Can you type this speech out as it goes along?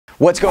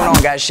What's going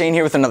on, guys? Shane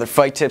here with another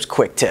Fight Tips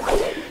quick tip.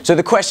 So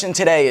the question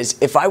today is,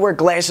 if I wear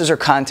glasses or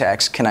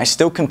contacts, can I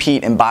still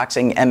compete in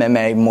boxing,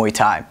 MMA, Muay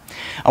Thai?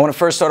 I want to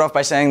first start off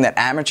by saying that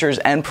amateurs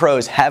and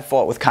pros have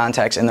fought with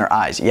contacts in their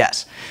eyes,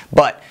 yes.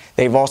 But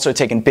they've also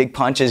taken big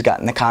punches,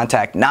 gotten the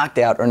contact knocked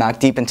out or knocked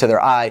deep into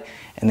their eye,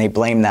 and they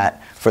blame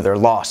that for their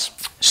loss.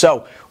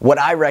 So what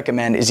I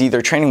recommend is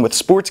either training with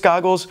sports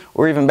goggles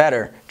or, even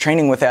better,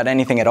 training without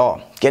anything at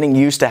all. Getting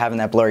used to having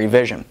that blurry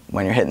vision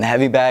when you're hitting the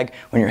heavy bag,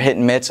 when you're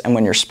hitting mitts, and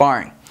when you're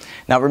sparring.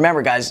 Now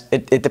remember, guys,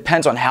 it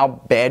depends on how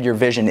bad your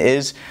vision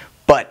is,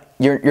 but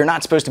you're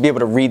not supposed to be able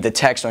to read the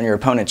text on your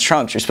opponent's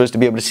trunks. You're supposed to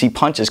be able to see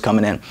punches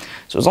coming in.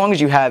 So as long as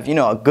you have,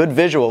 a good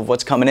visual of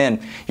what's coming in,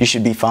 you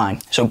should be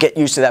fine. So get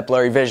used to that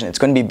blurry vision. It's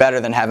going to be better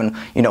than having,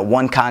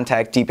 one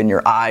contact deep in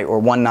your eye or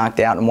one knocked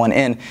out and one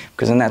in,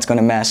 because then that's going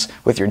to mess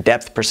with your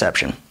depth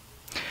perception.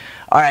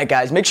 Alright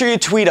guys, make sure you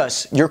tweet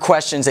us your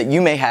questions that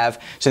you may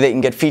have so they can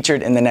get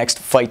featured in the next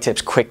Fight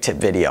Tips quick tip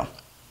video.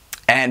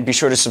 And be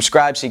sure to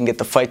subscribe so you can get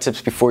the fight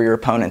tips before your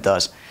opponent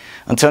does.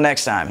 Until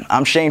next time,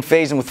 I'm Shane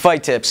Faison with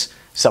Fight Tips,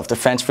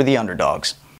 self-defense for the underdogs.